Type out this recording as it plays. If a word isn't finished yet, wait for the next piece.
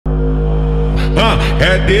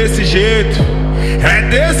É desse jeito, é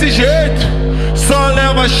desse jeito. Só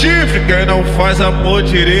leva chifre quem não faz amor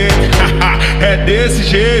direito. É desse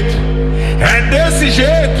jeito, é desse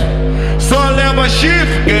jeito. Só leva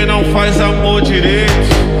chifre quem não faz amor direito.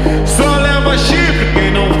 Só leva chifre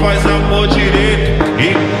quem não faz amor direito.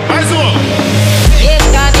 E mais um.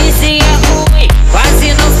 Camisinha ruim,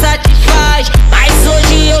 quase não satisfaz. Mas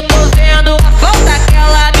hoje eu tô vendo a falta que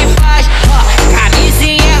ela me faz.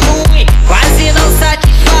 Camisinha ruim, quase não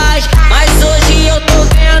satisfaz. Mas hoje eu tô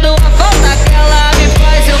vendo a falta que ela me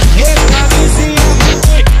faz. Camisinha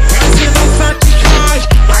ruim, quase não satisfaz.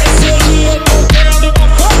 Mas hoje eu tô vendo a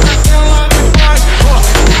falta que ela me faz.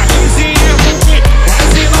 Camisinha ruim,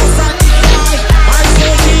 quase não satisfaz. Mas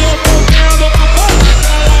hoje eu tô vendo a falta que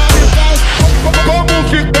ela me faz. Como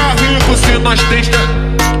ficar rico se nós tem...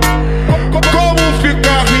 Como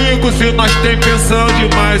ficar rico se nós tem pensão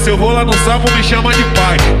demais? Se eu vou lá no sapo me chama de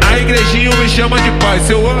pai, na igrejinha me chama de pai.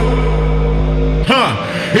 Se eu...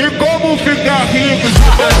 E como ficar rico se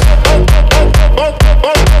nós...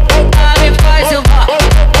 Me faz eu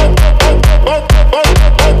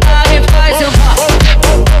me faz eu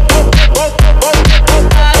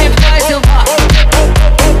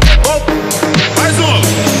Mais um.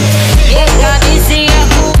 Camisinha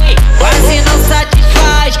ruim, quase não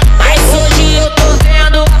satisfaz. Mas hoje eu tô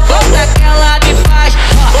vendo a falta que ela me faz.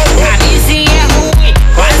 Camisinha ruim,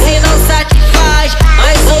 quase não satisfaz.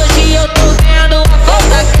 Mas hoje eu tô vendo a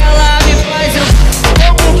falta que ela me faz.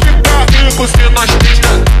 Como ficar rico se nós tem...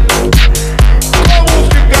 Como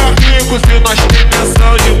ficar rico se nós tem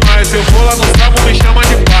pensão demais? Eu vou lá no sapo me chama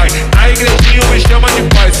de pai, na igrejinha me chama de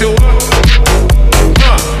pai. Se eu...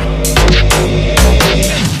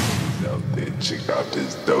 Check out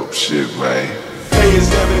this dope shit, man. Pay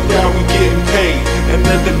is another dollar, we getting paid.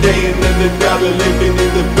 Another day, another dollar, living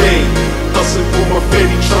in the bay. Hustling for my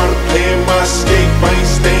fetty, trying to play in my escape. I ain't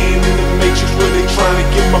staying in the matrix where they trying to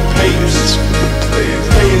get my papers.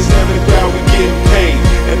 Pay is another dollar, we getting paid.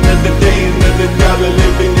 Another day, another dollar,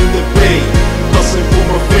 living in the bay. Hustling for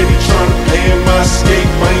my fetty, trying to play in my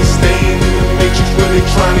escape. I ain't staying in the matrix where they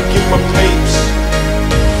trying to get my papers.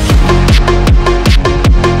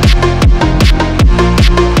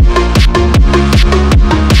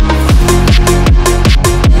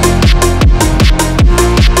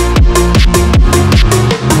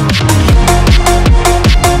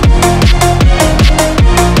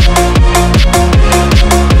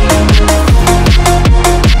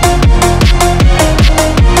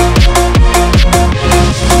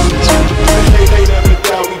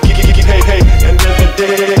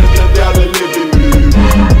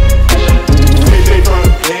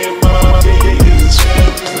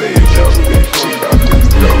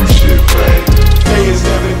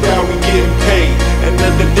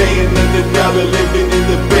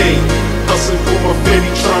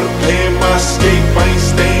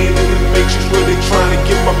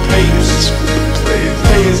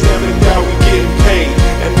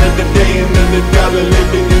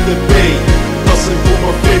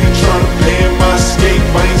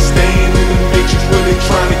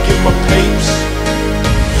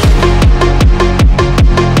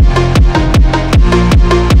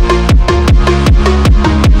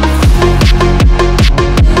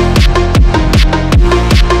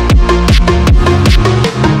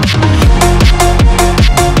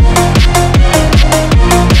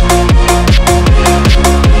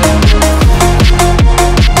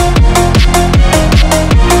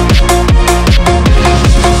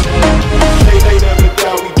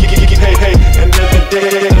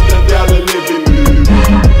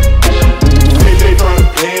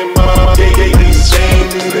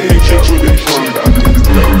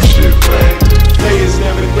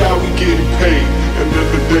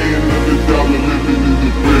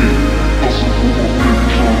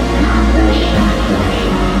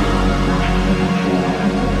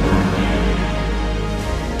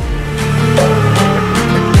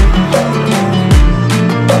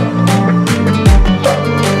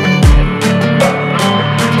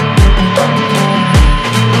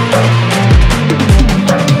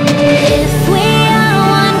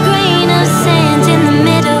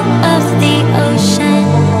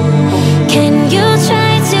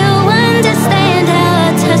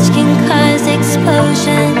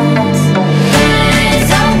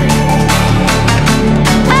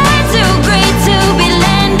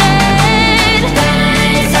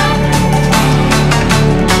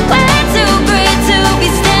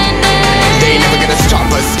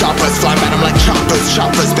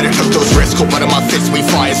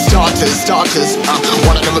 starters.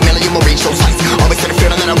 One out of a million will reach those heights. Always had a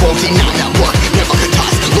feeling that I won't deny that work. Never could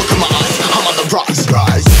toss. Look in my eyes, I'm on the rocks.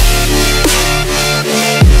 Rise.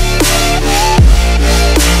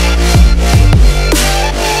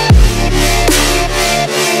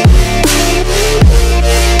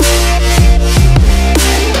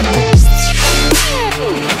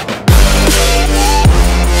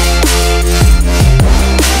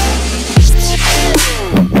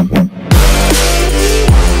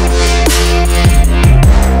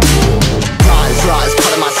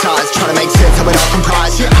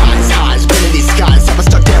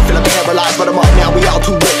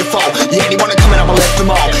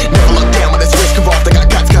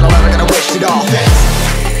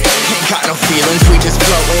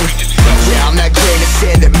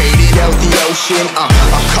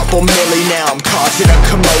 now I'm causing a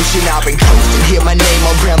commotion. I've been coasting, hear my name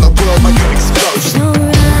around the world like an explosion. So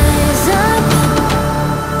rise up,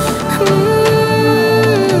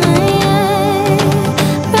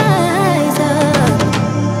 rise up.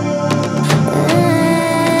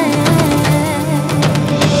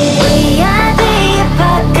 We are the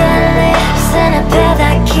apocalypse, and a pill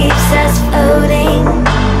that keeps us floating.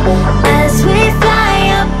 As we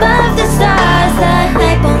fly above the stars, the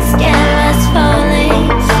night won't scare us falling.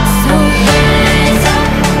 So rise up.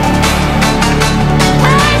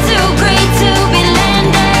 I'm too great to be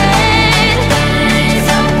landed. Rise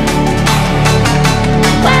up.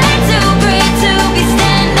 Way too great to be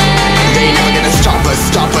standing. They ain't never gonna stop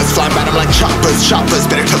us, flying by them like choppers.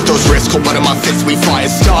 Better tuck those wrists, hold one of my fists, we fire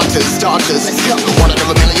starters. Let's go. One out of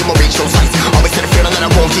a million will reach those heights. Always had a feeling that I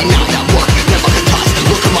won't deny that work. Never could toss.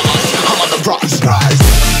 Look in my eyes, I'm on the rise.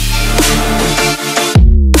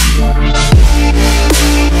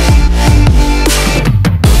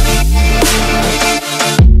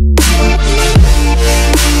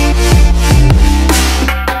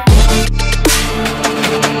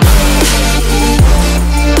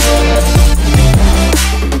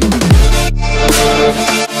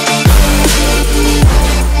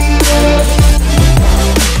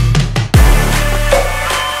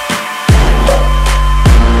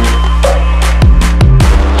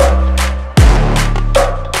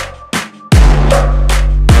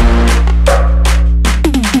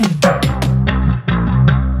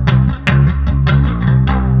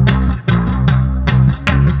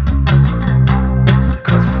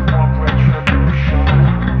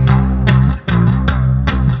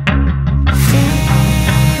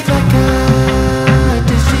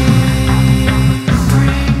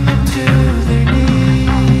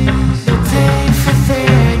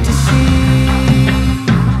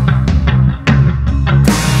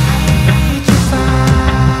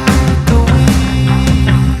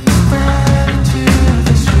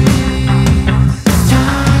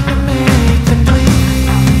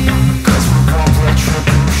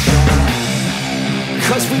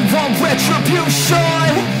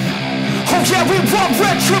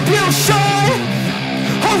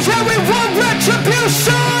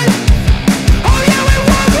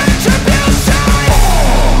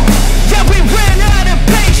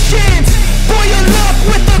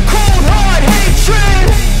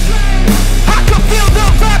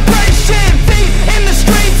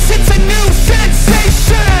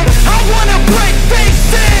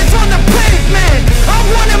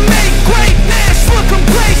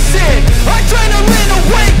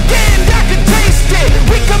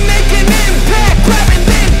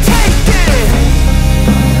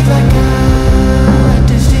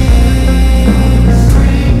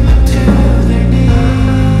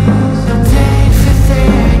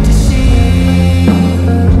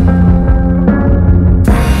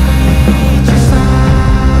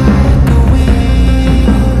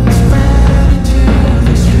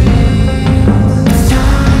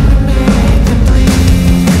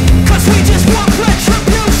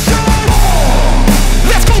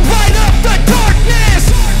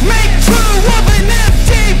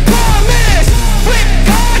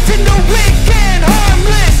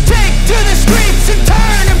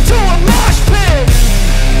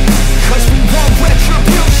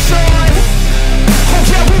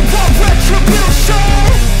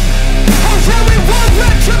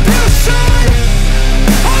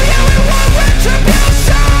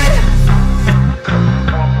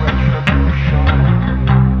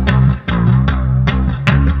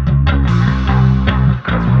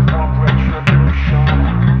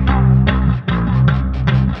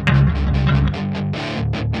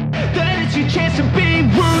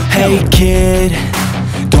 Hey kid,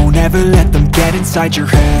 don't ever let them get inside your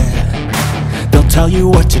head. They'll tell you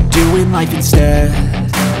what to do in life instead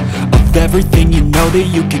of everything you know that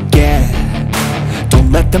you could get.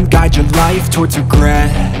 Don't let them guide your life towards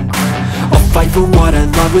regret. I'll fight for what I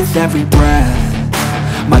love with every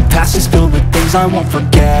breath. My past is filled with things I won't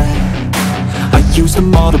forget. I use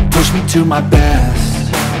them all to push me to my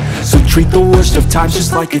best. So treat the worst of times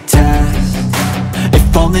just like a test.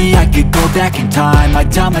 If only I could go back in time,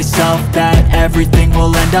 I'd tell myself that everything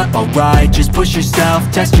will end up alright. Just push yourself,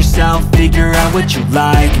 test yourself, figure out what you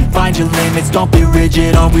like, and find your limits, don't be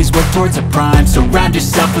rigid, always work towards a prime. Surround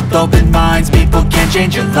yourself with open minds, people can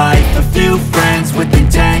change your life. A few friends with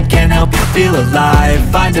intent can help you feel alive.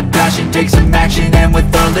 Find a passion, take some action, and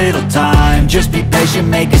with a little time, just be patient,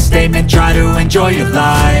 make a statement, try to enjoy your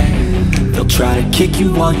life. They'll try to kick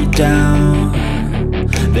you while you're down.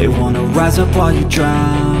 They wanna rise up while you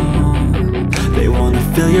drown. They wanna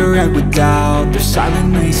fill your head with doubt. They're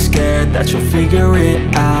silently scared that you'll figure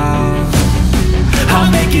it out.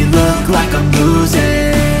 like I'm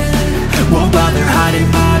losing, won't bother hiding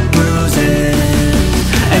my bruises.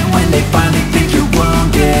 And when they finally think you're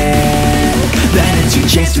wounded, then it's your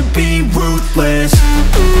chance to be ruthless.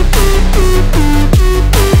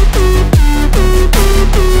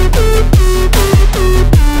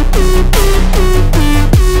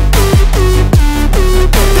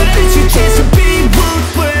 Then it's your chance to be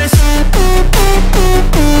ruthless.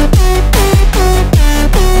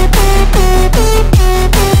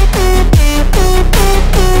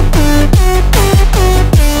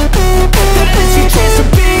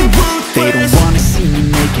 They don't wanna see me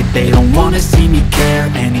make it, they don't wanna see me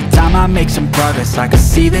care. Anytime I make some progress, I can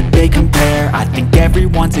see that they compare. I think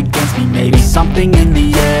everyone's against me, maybe something in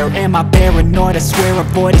the air. Am I paranoid? I swear a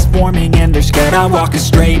void is forming and they're scared. I walk a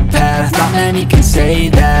straight path, not many can say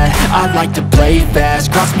that. I like to play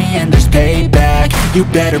fast, cross me and there's payback. You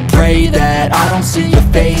better pray that I don't see your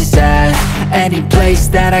face at any place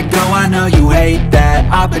that I go. I know you hate that.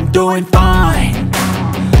 I've been doing fine,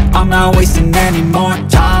 I'm not wasting any more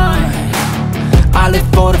time. I live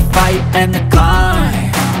for the fight and the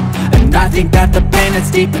climb, and I think that the pain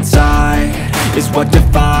that's deep inside is what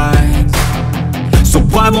defines. So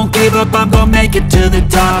I won't give up, I'm gonna make it to the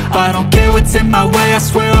top. I don't care what's in my way, I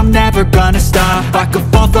swear I'm never gonna stop. I could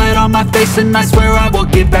fall flat on my face and I swear I will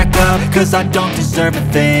get back up, cause I don't deserve a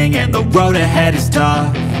thing and the road ahead is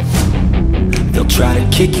tough. They'll try to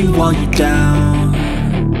kick you while you're down,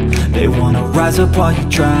 they wanna rise up while you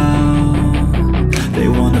drown. They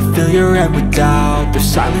wanna fill your head with doubt, they're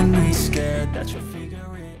silently scared.